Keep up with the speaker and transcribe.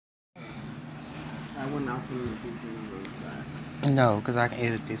I went off on the roadside. No, because I can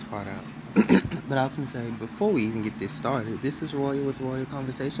edit this part out. But I was going to say, before we even get this started, this is Royal with Royal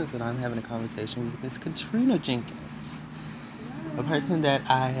Conversations, and I'm having a conversation with Miss Katrina Jenkins, a person that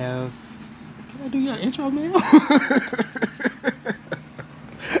I have. Can I do your intro, ma'am?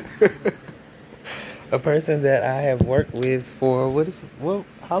 A person that I have worked with for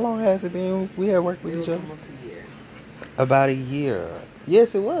how long has it been? We have worked with It each was other almost a year. about a year.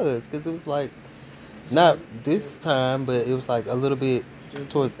 Yes, it was because it was like not this time, but it was like a little bit June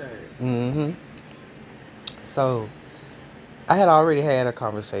towards. 23rd. Mm-hmm. So I had already had a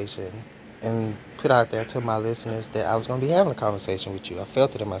conversation and put out there to my listeners that I was going to be having a conversation with you. I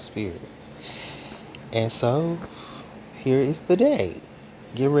felt it in my spirit, and so here is the day.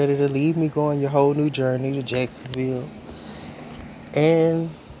 Get ready to leave me go on your whole new journey to Jacksonville. And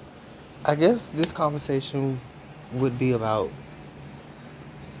I guess this conversation would be about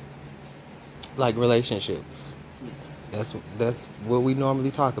like relationships. Yes. That's what we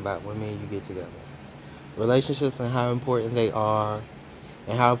normally talk about when me and you get together. Relationships and how important they are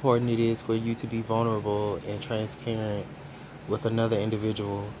and how important it is for you to be vulnerable and transparent with another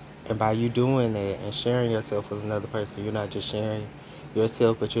individual. And by you doing that and sharing yourself with another person, you're not just sharing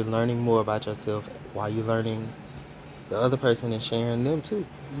yourself, but you're learning more about yourself while you're learning the other person and sharing them too.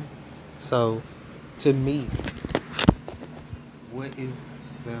 Mm-hmm. So, to me, what is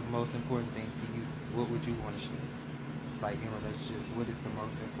the most important thing to you? What would you want to share? Like in relationships, what is the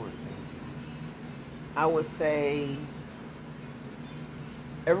most important thing to you? I would say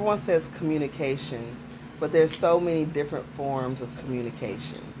everyone says communication, but there's so many different forms of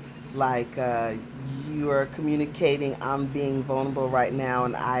communication. Like you are communicating, I'm being vulnerable right now,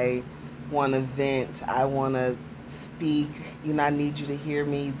 and I want to vent. I want to speak. I need you to hear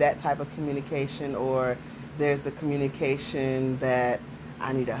me. That type of communication, or there's the communication that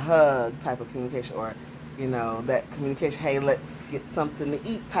I need a hug type of communication, or that communication. Hey, let's get something to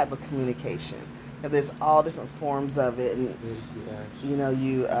eat type of communication. And there's all different forms of it, and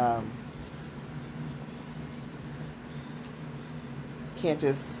you can't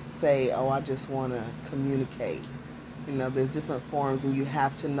just say, oh, I just want to communicate. There's different forms, and you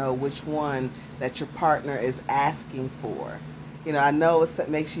have to know which one that your partner is asking for. I know it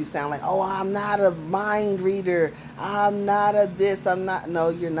makes you sound like, oh, I'm not a mind reader, I'm not a this, I'm not. No,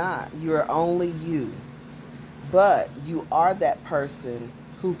 you're not. You're only you. But you are that person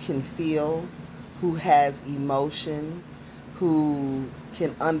who can feel, who has emotion, who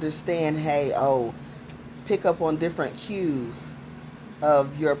can understand, hey, oh, pick up on different cues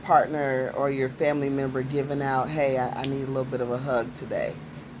of your partner or your family member giving out, hey, I need a little bit of a hug today.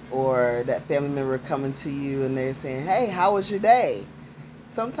 Or that family member coming to you and they're saying, hey, how was your day?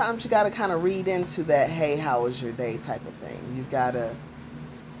 Sometimes you got to kind of read into that, hey, how was your day type of thing. You got to,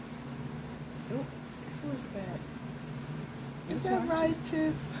 who is that? Is that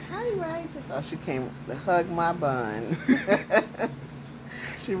Righteous? Hi, Righteous. Oh, she came to hug my bun.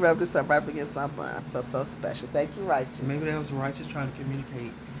 She rubbed this up right against my bun. I felt so special. Thank you, Righteous. Maybe that was Righteous trying to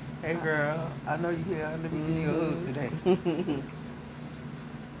communicate. Hey, girl, I know you're here. Let me give you a hug today.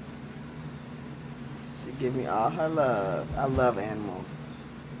 She give me all her love. I love animals.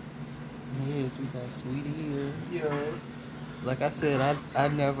 Yes, we got Sweetie here. Yeah. Like I said, I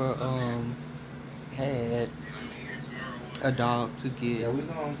never had a dog to get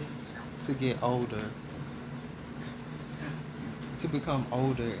older, to become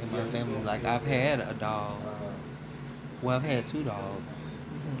older in my family. Like I've had a dog. Well, I've had two dogs.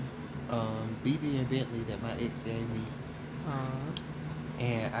 BB and Bentley that my ex gave me,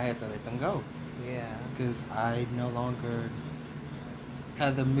 and I had to let them go. Yeah. Because I no longer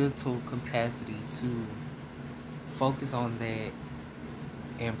had the mental capacity to focus on that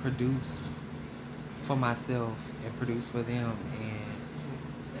and produce for myself and produce for them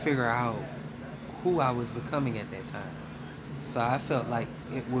and figure out who I was becoming at that time. So I felt like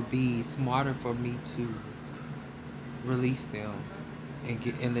it would be smarter for me to release them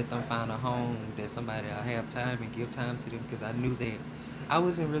and let them find a home that somebody will have time and give time to them, because I knew that I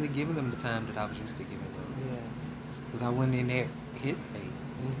wasn't really giving them the time that I was used to giving them. Yeah. Because I went in their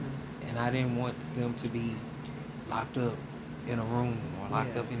headspace, and I didn't want them to be locked up in a room or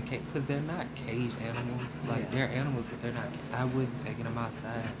locked up in a cage, because they're not caged animals. Like they're animals, but they're not. I wasn't taking them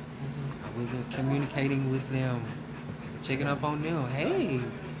outside. I wasn't communicating with them, checking up on them. Hey,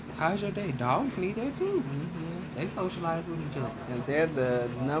 how's your day? Dogs need that too. They socialize with each other. And they're the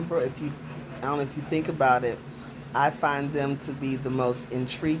number, I don't know if you think about it, I find them to be the most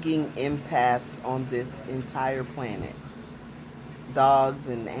intriguing empaths on this entire planet. Dogs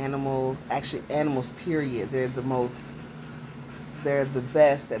and animals, actually animals, period. They're the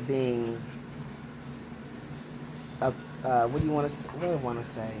best at being what do you want to? What do I want to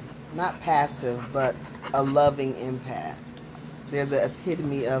say? Not passive, but a loving empath. They're the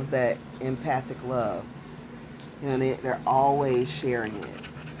epitome of that empathic love. You know, they're always sharing it.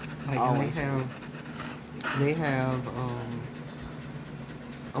 Like, and Always sharing. they have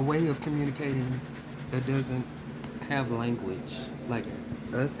a way of communicating that doesn't have language. Like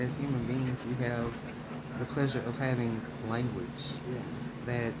us as human beings, we have the pleasure of having language Yeah.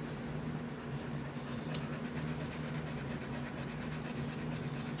 that's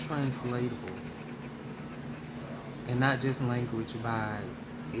translatable, and not just language by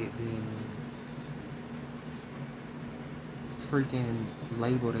it being freaking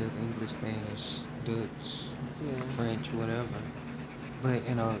labeled as English, Spanish, Dutch, Yeah. French, whatever, but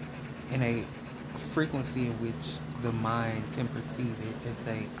in a frequency in which the mind can perceive it and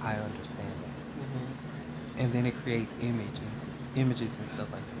say, "I understand that," Mm-hmm. and then it creates images and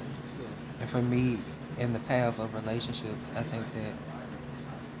stuff like that. Yeah. And for me, in the path of relationships, I think that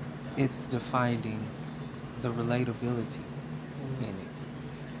it's defining the relatability in Mm-hmm.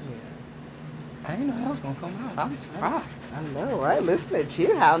 it. Yeah. I didn't know that was gonna come out. I was surprised. I know, right? Listen at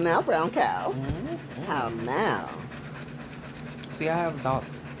you. How now, brown cow? How Mm-hmm. now? See, I have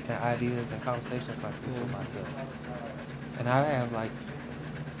thoughts and ideas and conversations like this with Mm-hmm. myself, and I have like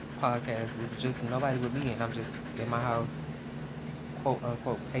podcasts with just nobody with me, and I'm just in my house, quote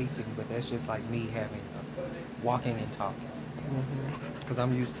unquote, pacing. But that's just like me having walking and talking, Mm-hmm. because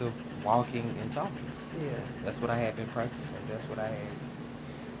I'm used to walking and talking. Yeah. That's what I had been practicing. That's what I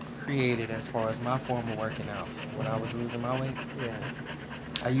had created as far as my form of working out. When I was losing my weight, Yeah.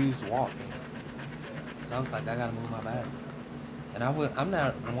 I used walking. So I was like, I gotta move my body. And I'm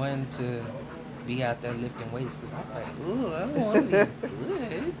not one to be out there lifting weights because I was like, ooh, I don't want to be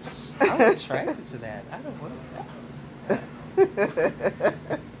butch. I was attracted to that. I don't want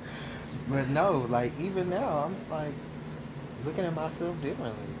that. But no, like even now, I'm just like looking at myself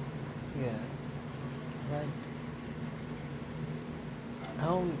differently. Yeah. Like I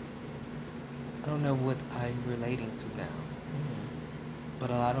don't, I don't know what I'm relating to now. Mm-hmm. But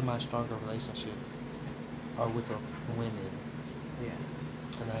a lot of my stronger relationships are with women, Yeah.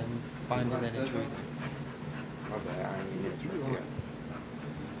 and I'm finding that intriguing. My bad, I didn't mean to interrupt.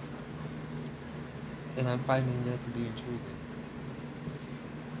 Yeah. And I'm finding that to be intriguing.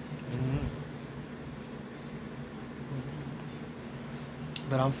 Mm-hmm.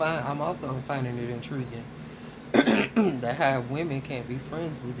 But I'm also finding it intriguing that how women can't be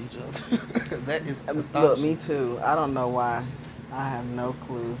friends with each other. That is Look, me astonishing. too. I don't know why. I have no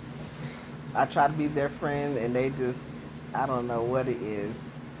clue. I try to be their friend, and they just, I don't know what it is.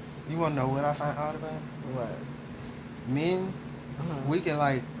 You want to know what I find odd about it? What? Men, Uh-huh. we can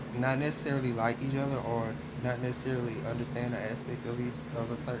like not necessarily like each other or not necessarily understand the aspect of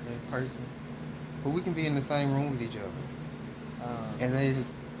a certain person, but we can be in the same room with each other, and Um, they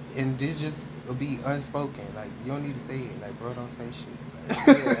and this just will be unspoken. Like you don't need to say it. Like bro, don't say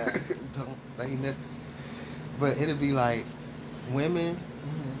yeah. shit. Don't say nothing. But it'll be like women.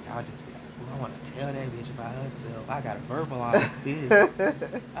 Mm-hmm. Y'all just be like, "Ooh, I want to tell that bitch about herself. I gotta verbalize this."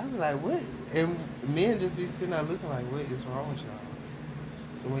 I be like, "What?" And men just be sitting there looking like, "What is wrong with y'all?"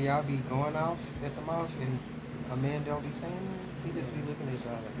 So when y'all be going off at the mouth and a man don't be saying it, he just be looking at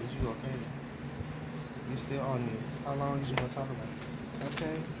y'all like, "Is you okay? You still on this? How long is you gonna talk about this?"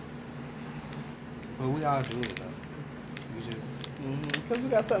 Okay. But we all do it though. We just Because we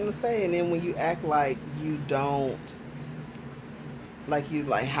got something to say, and then when you act like you don't, like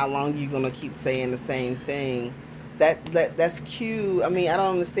how long you gonna keep saying the same thing? That's cue. I mean, I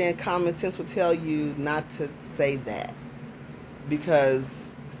don't understand. Common sense would tell you not to say that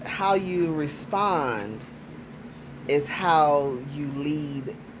because how you respond is how you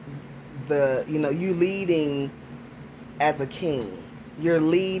lead you leading as a king. You're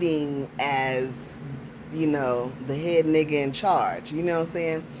leading as, the head nigga in charge. You know what I'm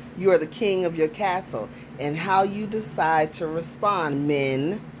saying? You are the king of your castle. And how you decide to respond,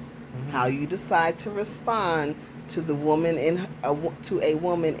 men, how you decide to respond to the woman to a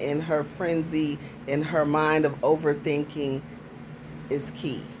woman in her frenzy, in her mind of overthinking, is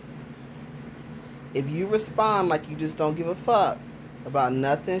key. If you respond like you just don't give a fuck about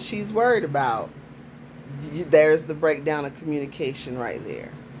nothing she's worried about, there's the breakdown of communication right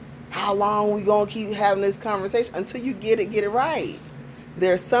there. How long we gonna keep having this conversation until you get it right?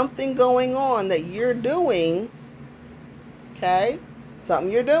 There's something going on that you're doing, okay?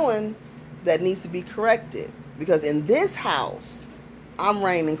 Something you're doing that needs to be corrected because in this house, I'm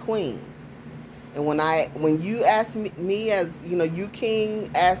reigning queen. And when you ask me as you king,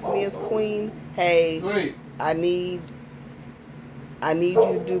 ask me as queen, hey, Sweet. I need I need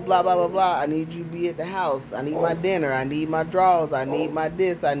you to do blah blah blah blah. I need you to be at the house. I need my dinner. I need my drawers. I need my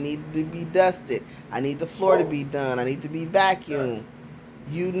this. I need to be dusted. I need the floor to be done. I need to be vacuumed.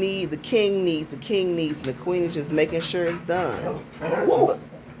 You need the king needs, the king needs, and the queen is just making sure it's done. But,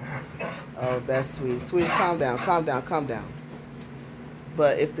 oh, that's sweet. Sweet, calm down, calm down, calm down.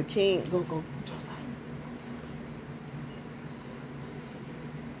 But if the king go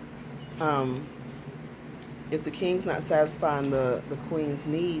um if the king's not satisfying the queen's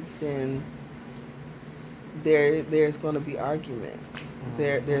needs, then there's going to be arguments.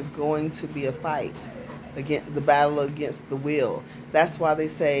 There's going to be a fight, against the battle against the will. That's why they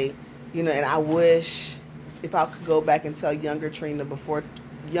say, and I wish if I could go back and tell younger Trina before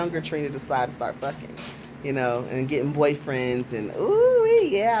younger Trina decided to start fucking, and getting boyfriends and ooh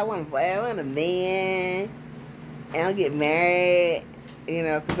yeah, I want a man, and I'll get married,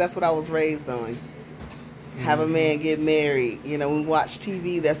 because that's what I was raised on. Have a man get married. We watch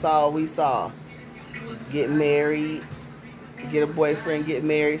TV. That's all we saw. Get married, get a boyfriend, get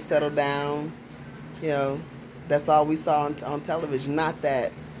married, settle down. That's all we saw on television. Not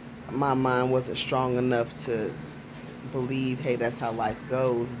that my mind wasn't strong enough to believe, hey, that's how life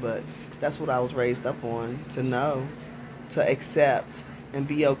goes, but that's what I was raised up on, to know, to accept, and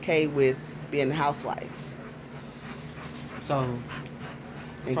be okay with being a housewife. So,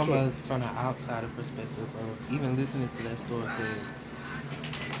 from an outsider perspective of even listening to that story,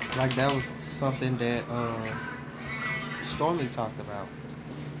 because like that was something that Stormy talked about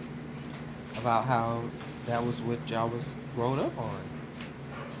how that was what y'all was growing up on.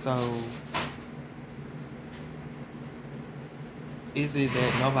 So, is it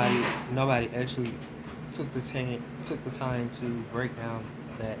that nobody actually took the time to break down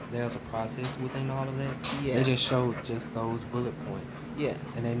that there's a process within all of that? Yes. They just showed just those bullet points.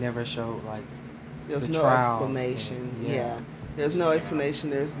 Yes. And they never showed like there's the no explanation. And, yeah. There's no explanation.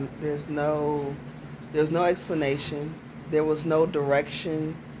 There's no explanation. There was no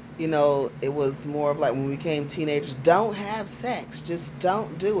direction. It was more of like when we became teenagers, don't have sex. Just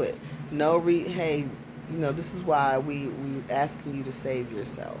don't do it. Hey, this is why we asking you to save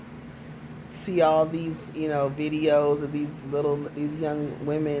yourself. See all these, videos of these young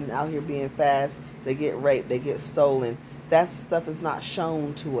women out here being fast. They get raped. They get stolen. That stuff is not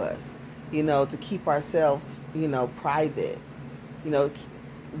shown to us, to keep ourselves, private.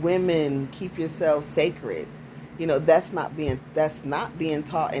 Women, keep yourselves sacred. That's not being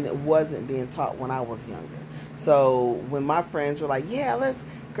taught, and it wasn't being taught when I was younger. So when my friends were like, yeah, let's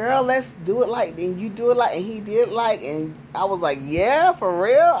do it like, and you do it like, and he did like, and I was like, yeah, for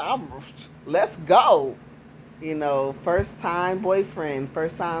real, let's go. First time boyfriend,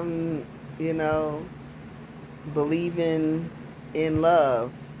 first time, believing in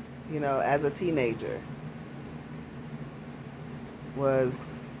love, as a teenager,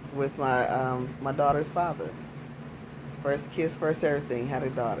 was with my daughter's father. First kiss, first everything, had a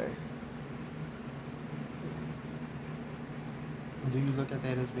daughter. Do you look at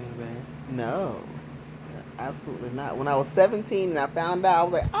that as being bad? No, absolutely not. When I was 17 and I found out, I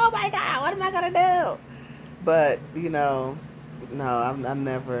was like, oh my God, what am I going to do? But, no, I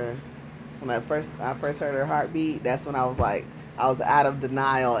never, when I first heard her heartbeat, that's when I was like, I was out of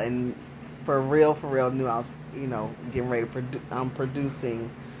denial and for real knew I was, getting ready to producing,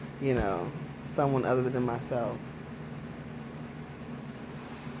 someone other than myself.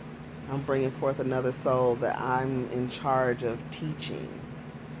 I'm bringing forth another soul that I'm in charge of teaching.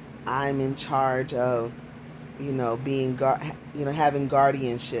 I'm in charge of, being, having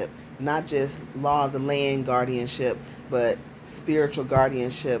guardianship, not just law of the land guardianship, but spiritual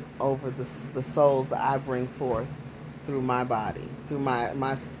guardianship over the souls that I bring forth through my body, through my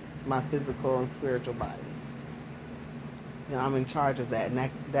physical and spiritual body. I'm in charge of that, and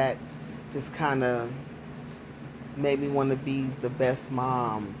that just kind of made me want to be the best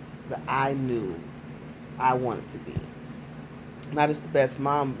mom that I knew I wanted to be. Not just the best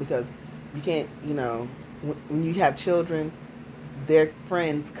mom, because you can't, when you have children, their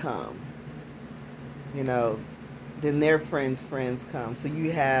friends come, then their friends come. So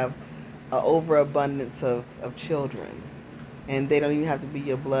you have an overabundance of children, and they don't even have to be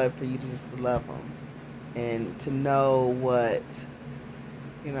your blood for you to just love them and to know what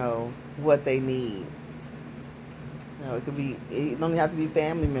they need. It don't have to be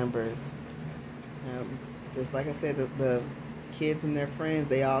family members. Just like I said, the kids and their friends,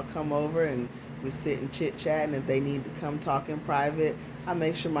 they all come over and we sit and chit chat, and if they need to come talk in private, I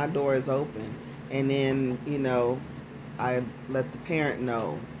make sure my door is open. And then, I let the parent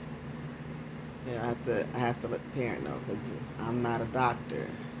know. I have to let the parent know, because I'm not a doctor.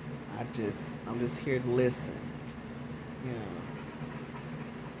 I'm just here to listen.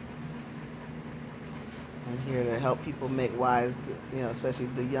 I'm here to help people make wise, especially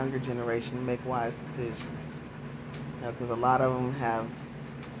the younger generation, make wise decisions. Because a lot of them have,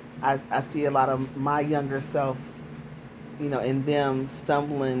 I see a lot of my younger self, in them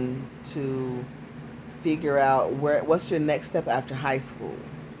stumbling to figure out what's your next step after high school.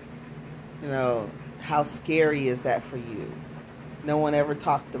 You know, how scary is that for you? No one ever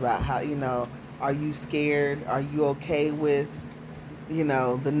talked about how, are you scared? Are you okay with,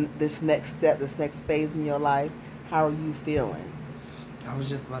 this next step, this next phase in your life? How are you feeling? I was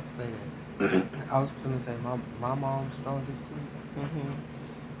just about to say that. I was going to say my mom's strongest too.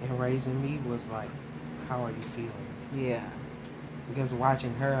 And raising me was like, how are you feeling? Yeah. Because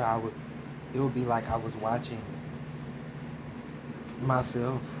watching her, it would be like I was watching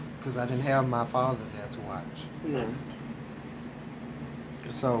myself because I didn't have my father there to watch. Yeah.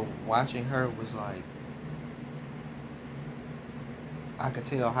 So watching her was like, I could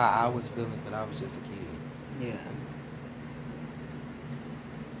tell how I was feeling, but I was just a kid. Yeah.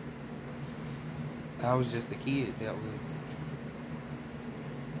 I was just a kid that was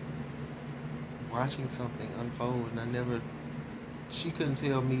watching something unfold, and she couldn't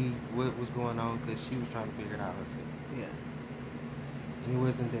tell me what was going on because she was trying to figure it out herself. Yeah. And it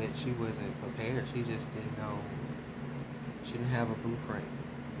wasn't that she wasn't prepared, she just didn't know, she didn't have a blueprint.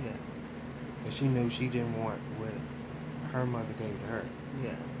 Yeah. But she knew she didn't want what her mother gave to her.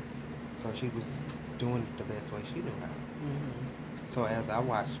 Yeah. So she was doing it the best way she knew how. Mm-hmm. So as I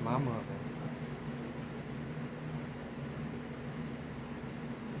watched my mother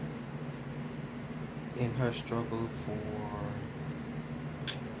in her struggle for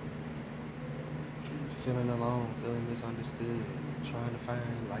feeling alone, feeling misunderstood, trying to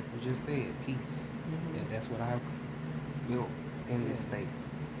find, like you just said, peace. Mm-hmm. And that's what I built in this space.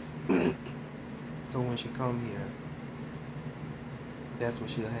 So when she come here, that's what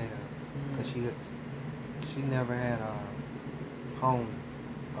she'll have. Because she never had a home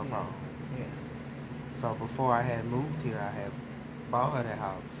of her own. Yeah. So before I had moved here, I had bought her that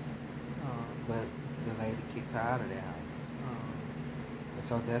house. But the lady kicked her out of that house. And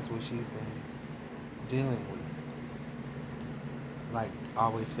so that's what she's been dealing with. Like,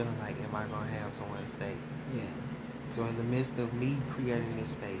 always feeling like, am I going to have somewhere to stay? Yeah. So in the midst of me creating this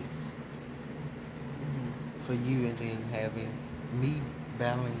space for you, and then having me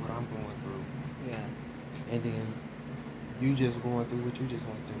battling what I'm going through. Yeah. And then you just going through what you just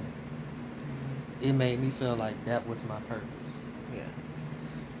went through. It made me feel like that was my purpose. Yeah.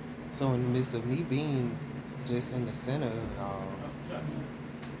 So in the midst of me being just in the center of it all,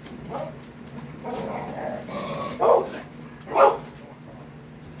 what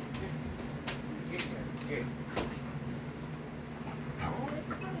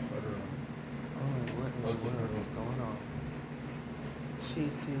is going on? She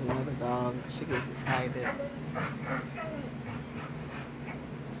sees another dog. She gets excited.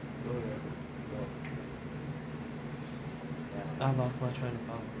 I lost my train of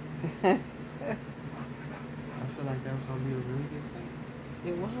thought. I feel like that was going to be a really good thing.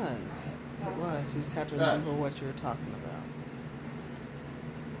 It was. It was. You just have to remember what you were talking about.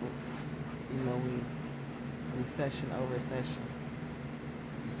 We session over session.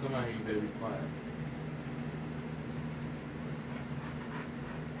 Come out here, you better be quiet.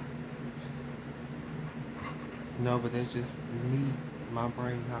 No, but that's just me, my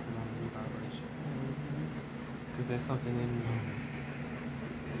brain hopping on a new vibration. Because there's something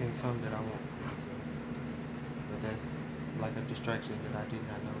in something that I want for myself. But that's like a distraction that I did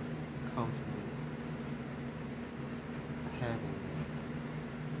not know comes with having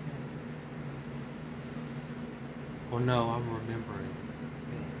that. Or no, I'm remembering.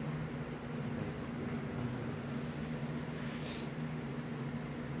 Basically, is what I'm saying.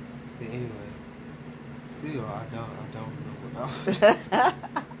 But anyway, still, I don't know what I was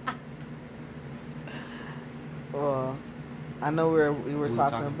Well, I know we were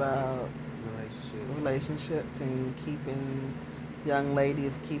talking about relationships and keeping young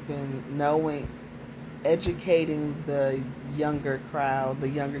ladies, educating the younger crowd, the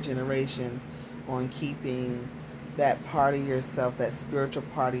younger generations on keeping that part of yourself, that spiritual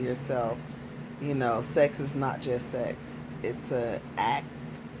part of yourself. Sex is not just sex. It's an act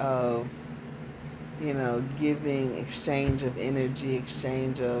of, giving, exchange of energy,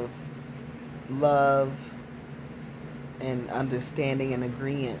 exchange of love and understanding and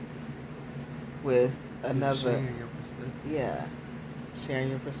agreement with another. Sharing your perspectives. Yeah. Sharing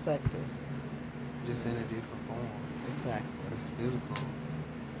your perspectives. Just in a different form. Exactly. It's physical.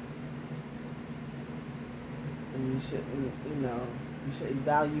 And you should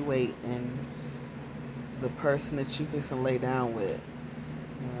evaluate in the person that you fix and lay down with.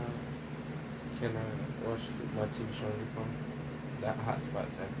 Can I watch my TV show on your phone? That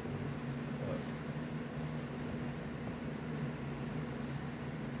hotspot's acting up.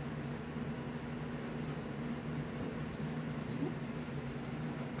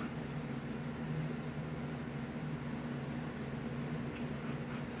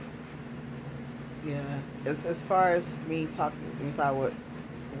 Yeah, as far as me talking, if I would,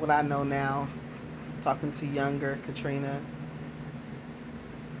 what I know now, talking to younger Katrina,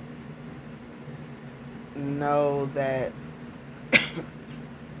 know that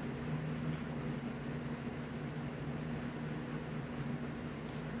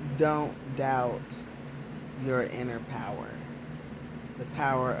don't doubt your inner power, the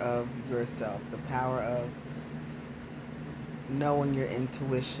power of yourself, the power of knowing your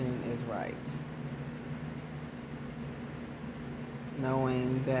intuition is right,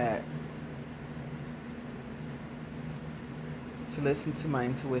 knowing that to listen to my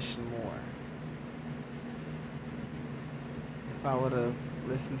intuition more. If I would have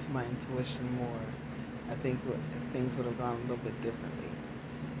listened to my intuition more, I think things would have gone a little bit differently.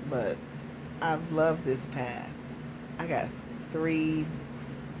 But I've loved this path. I got three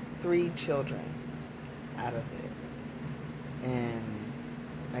children out of it, and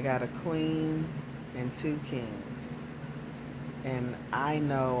I got a queen and 2 kings. And I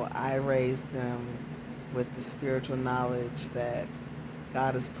know I raised them with the spiritual knowledge that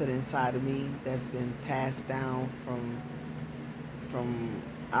God has put inside of me, that's been passed down from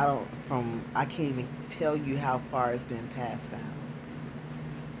I can't even tell you how far it's been passed down.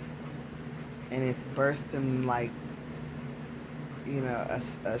 And it's bursting like,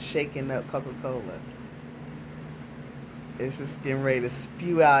 a shaking up Coca-Cola. It's just getting ready to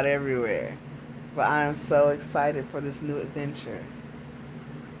spew out everywhere. But I am so excited for this new adventure.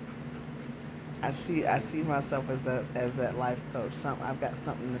 I see myself as that life coach. I've got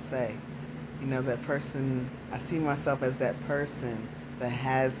something to say. That person. I see myself as that person that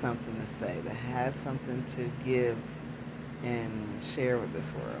has something to say, that has something to give and share with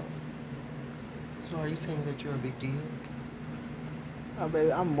this world. So are you saying that you're a big deal? Oh,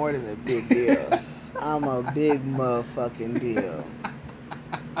 baby, I'm more than a big deal. I'm a big motherfucking deal.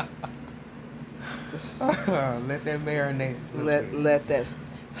 Let that marinate. Let that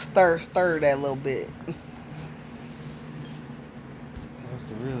stir that little bit. That's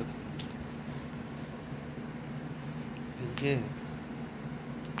the real tea. Yes.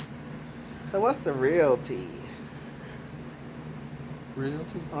 So what's the real tea Real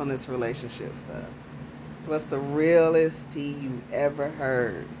tea? on this relationship stuff? What's the realest tea you ever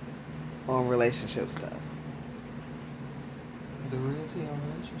heard on relationship stuff? The real tea on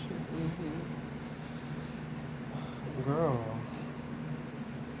relationship? Mm-hmm. Girl,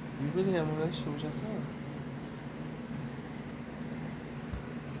 you really have a relationship with yourself.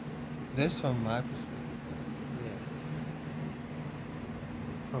 That's from my perspective. Yeah.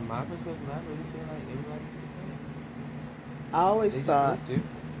 From my perspective, I really feel like everybody's the same. I always They thought. just look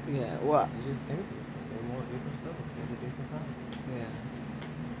different. Yeah. Well. They just think different. They want different stuff at a different time. Yeah.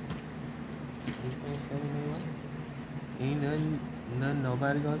 You can't stand in their way. Ain't nothing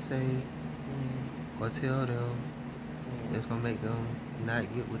nobody gonna say Mm-hmm. or tell them Yeah. that's gonna make them not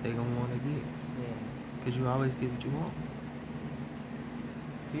get what they gonna want to get. Yeah. Cause you always get what you want.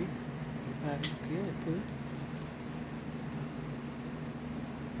 Period. Exactly. Period. Pooh.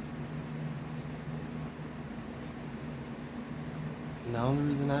 And the only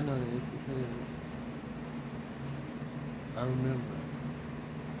reason I know that is because I remember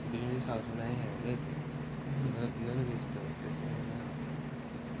being in this house when I ain't had nothing. None of this stuff that's in now.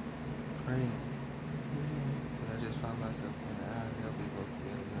 Praying. And I just found myself saying, I'll never be broke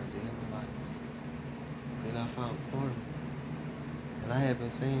together another day in my life. Then I found Stormy. And I had been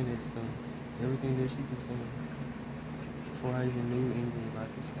saying this stuff, everything that she been saying, before I even knew anything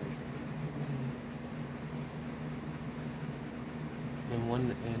about this lady. And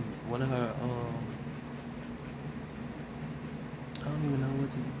one of her, I don't even know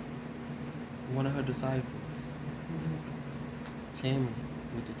one of her disciples, Tammy,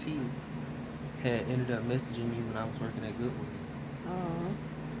 with the T, had ended up messaging me when I was working at Goodwill. Oh.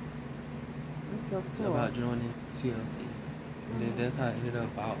 That's so cool. About joining TLC. And then that's how I ended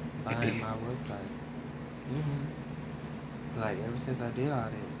up buying my website. Like, ever since I did all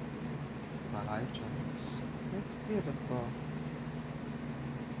that, my life changed. That's beautiful.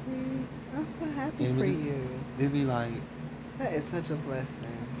 See, I'm so happy And for you. It'd be like... That is such a blessing.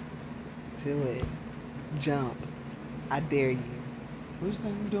 Do it. Jump. I dare you. What do you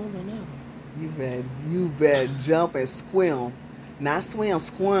think you're doing right now? You better jump and squirm. Not swim,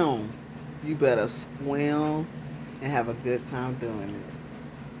 squirm. You better squirm and have a good time doing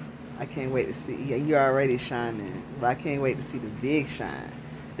it. I can't wait to see. Yeah, you're already shining, but I can't wait to see the big shine,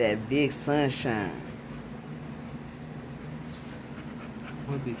 that big sunshine.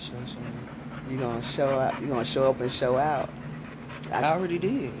 What big sunshine? You're gonna show up. You're gonna show up and show out. I already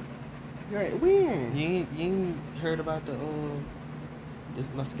did. Right. When? You ain't heard about this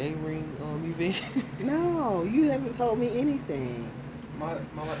my skate ring event? No, you haven't told me anything.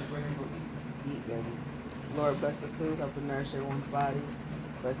 my wife is bringing me. Eat, baby. Lord, bless the food, help to nourish everyone's body.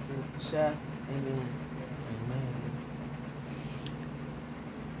 Bless the chef. Amen. Amen.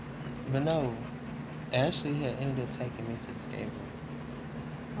 But no, Ashley had ended up taking me to the skate ring.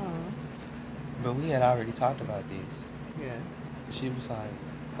 Oh. But we had already talked about this. Yeah. She was like,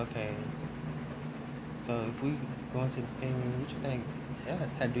 okay, so if we go into the skate ring, what you think? Yeah,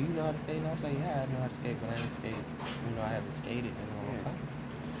 do you know how to skate? And I was like, yeah, I know how to skate, but I ain't skate. I haven't skated in a long time.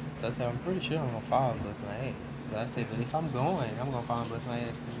 So I said, I'm pretty sure I'm going to fall and bust my ass. But I said, but if I'm going to fall and bust my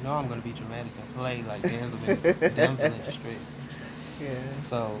ass, I'm going to be dramatic and play like damsel in distress. Yeah.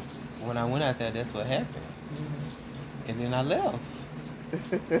 So when I went out there, that's what happened. Mm-hmm. And then I left.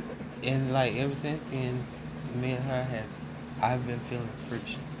 And like ever since then, me and her I've been feeling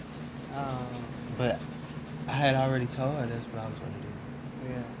friction. But I had already told her that's what I was going to do.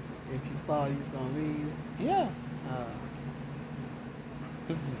 Yeah. If you fall, you just going to leave? Yeah.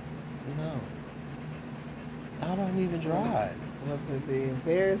 Cause no, I don't even drive. Was it the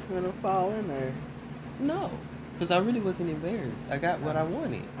embarrassment of falling, or? No, because I really wasn't embarrassed. I got what I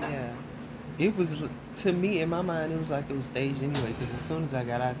wanted. Yeah. It was, to me, in my mind, it was like it was staged anyway. Because as soon as I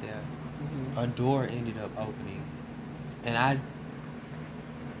got out there, a door ended up opening, and I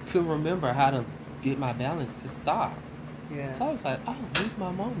couldn't remember how to get my balance to stop. Yeah. So I was like, oh, where's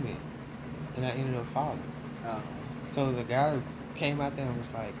my moment? And I ended up falling. Oh. So the guy came out there and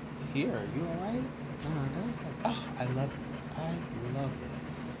was like, here, you all right? Uh-huh. And I was like, oh, I love this. I love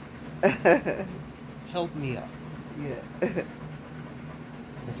this. Help me up. Yeah.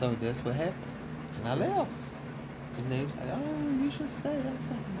 And so that's what happened. And I left. And they was like, oh, you should stay. I was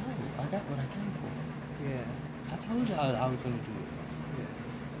like, no, I got what I came for. Yeah. I told y'all I was going to do it. Yeah.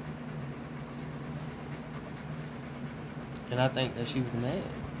 And I think that she was mad.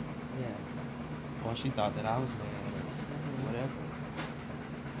 Yeah. Or she thought that I was mad or whatever.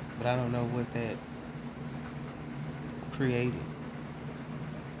 But I don't know what that created.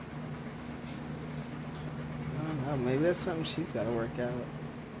 I don't know. Maybe that's something she's got to work out.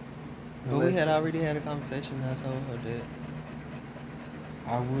 But we had already had a conversation, and I told her that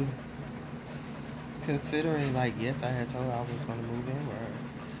I was considering, like, yes, I had told her I was going to move in with her.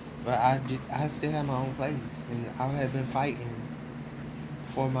 But I still had my own place, and I had been fighting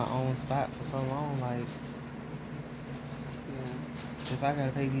for my own spot for so long. Like, if I got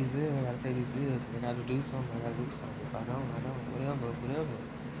to pay these bills, I got to pay these bills. If I got to do something, I got to do something. If I don't, I don't. Whatever.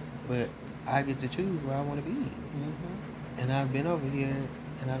 But I get to choose where I want to be. Mm-hmm. And I've been over here,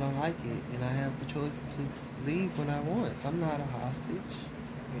 and I don't like it. And I have the choice to leave when I want. I'm not a hostage.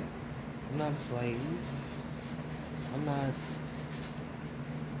 Yeah. I'm not a slave. I'm not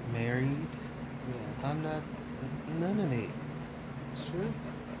married. Yeah. I'm not none of that. It's true.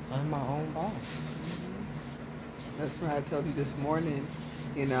 I'm my own boss. That's why I told you this morning,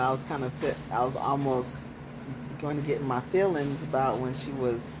 I was I was almost going to get in my feelings about when she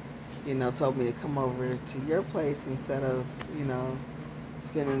was, told me to come over to your place instead of,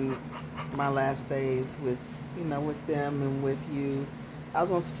 spending my last days with, with them and with you. I was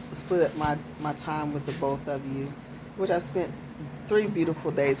going to split up my time with the both of you, which I spent 3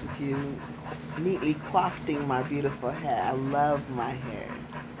 beautiful days with you, neatly coiffing my beautiful hair. I love my hair.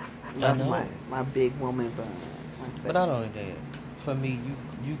 Love my big woman bun. But not only that, for me,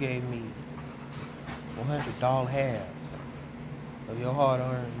 you gave me $100 halves of your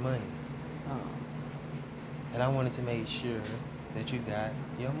hard-earned money. Oh. And I wanted to make sure that you got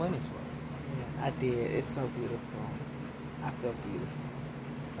your money's worth. Yeah, I did. It's so beautiful. I feel beautiful.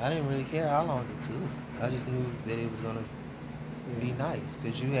 I didn't really care how long it took. I just knew that it was going to be nice,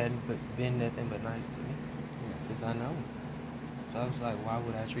 because you hadn't been nothing but nice to me since I know. So I was like, why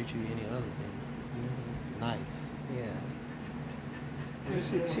would I treat you any other than nice? Yeah. And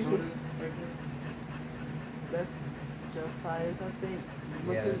she just... That's Josiah's, I think.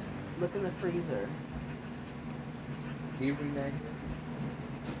 Look in the freezer. Can you bring that here?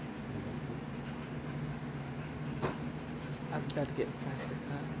 I forgot to get plastic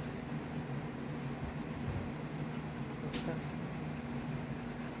cups. Those cups.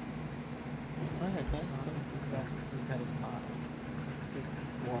 I had glass cup. He's got his bottle. His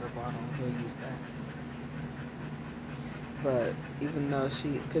water bottle. He'll use that. But even though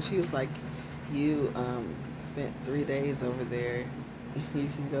because she was like, you spent 3 days over there You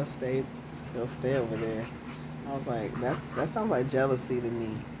can go stay over there. I was like, that sounds like jealousy to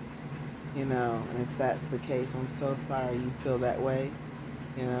me, you know. And if that's the case, I'm so sorry you feel that way.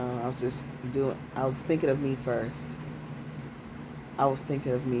 You know, I was thinking of me first. I was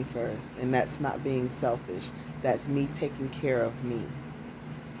thinking of me first, and that's not being selfish. That's me taking care of me.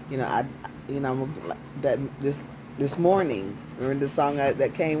 You know, that this morning, remember the song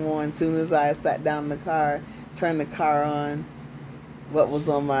that came on? As soon as I sat down in the car, turned the car on, what was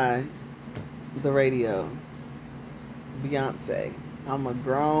on the radio? Beyonce. I'm a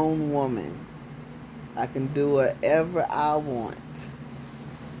grown woman. I can do whatever I want,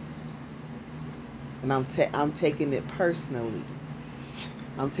 and I'm taking it personally.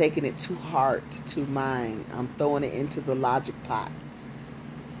 I'm taking it to heart, to mind. I'm throwing it into the logic pot.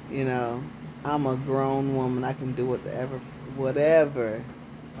 You know, I'm a grown woman. I can do whatever.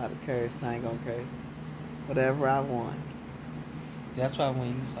 About to curse, I ain't gonna curse. Whatever I want. That's why when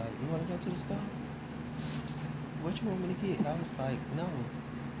you was like, you want to go to the store? What you want me to get? I was like, no,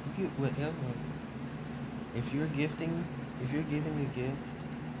 you get whatever. If you're giving a gift,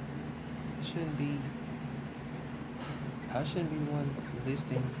 it shouldn't be. I shouldn't be the one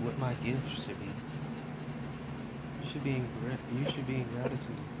listing what my gift should be. You should be in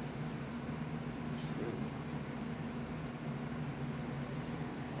gratitude. True.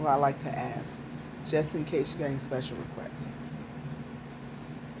 Well, I like to ask, just in case you got any special requests.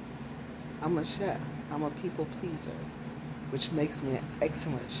 I'm a chef. I'm a people pleaser, which makes me an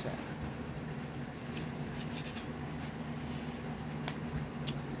excellent chef.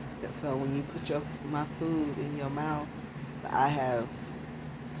 And so when you put my food in your mouth that I have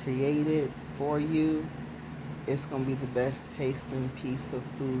created for you, it's going to be the best tasting piece of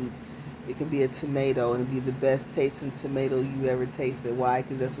food. It could be a tomato and it'd be the best tasting tomato you ever tasted. Why?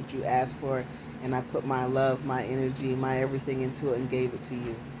 Because that's what you asked for, and I put my love, my energy, my everything into it and gave it to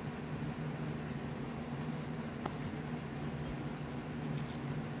you.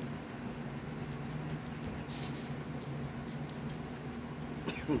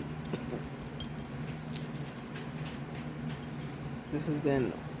 This has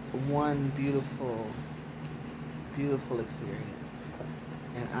been one beautiful, beautiful experience.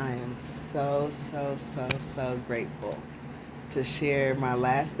 And I am so, so, so, so grateful to share my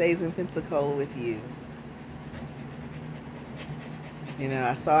last days in Pensacola with you. You know,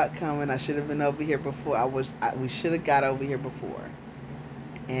 I saw it coming. I should have been over here before. We should have got over here before.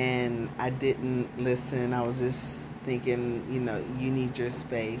 And I didn't listen. I was just thinking, you know, you need your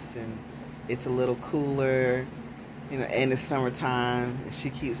space, and it's a little cooler, you know, and it's summertime. And she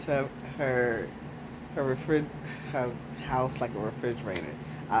keeps her her house like a refrigerator.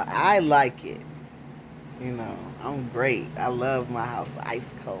 I like it. You know, I'm great. I love my house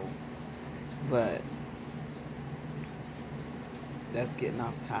ice cold. But that's getting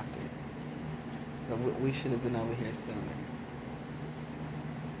off topic. But we should have been over here sooner.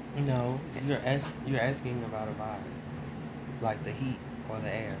 No, you're asking about a vibe, like the heat or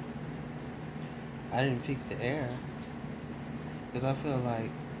the air. I didn't fix the air because I feel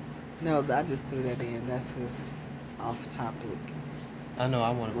like No, I just threw that in. That's just off topic. I know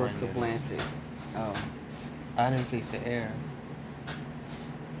I want to We'll bring it. supplant it. Oh. I didn't fix the air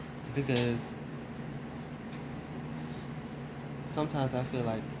because sometimes I feel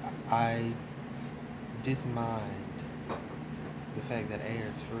like I dismind the fact that air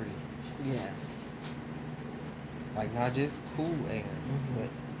is free. Yeah. Like not just cool air, but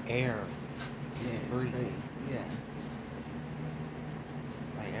air is free. It's free. Yeah.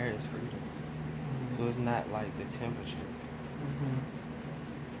 Like air is freedom. So it's not like the temperature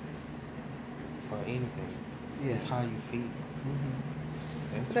or anything. Yeah. It's how you feel.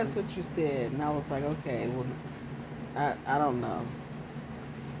 That's what you said, and I was like, okay, well, I don't know.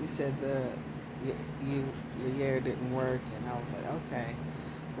 You said your air didn't work, and I was like, okay,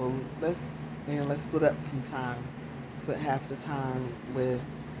 well, let's split up some time. Split half the time with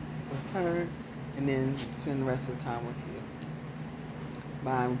her, and then spend the rest of the time with you.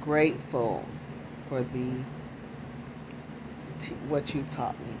 But I'm grateful for what you've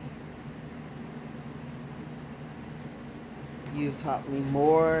taught me. You've taught me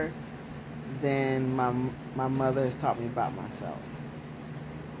more than my mother has taught me about myself.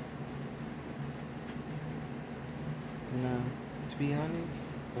 You know? To be honest,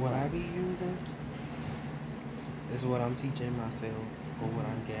 what I be using is what I'm teaching myself or what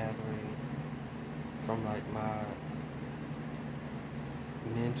I'm gathering from like my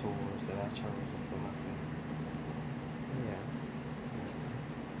mentors that I've chosen for myself. Yeah.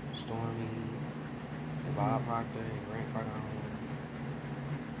 Stormy, Bob Proctor, and Grant Cardone.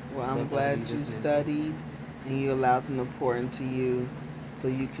 Well, I'm glad you studied and you allowed them to pour into you. so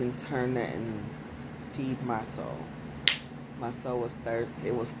you can turn that and feed my soul. My soul was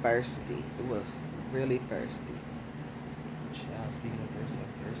it was thirsty. It was really thirsty. Child, speaking of thirsty,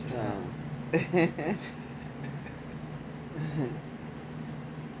 I'm thirsty So now.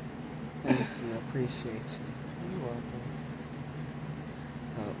 thank you. I appreciate you. You're welcome.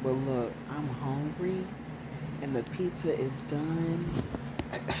 So, but look, I'm hungry and the pizza is done.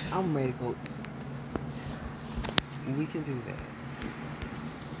 I'm ready to go eat. We can do that.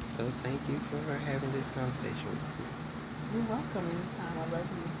 So thank you for having this conversation with me. You're welcome anytime. I love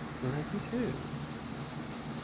you. I love you too.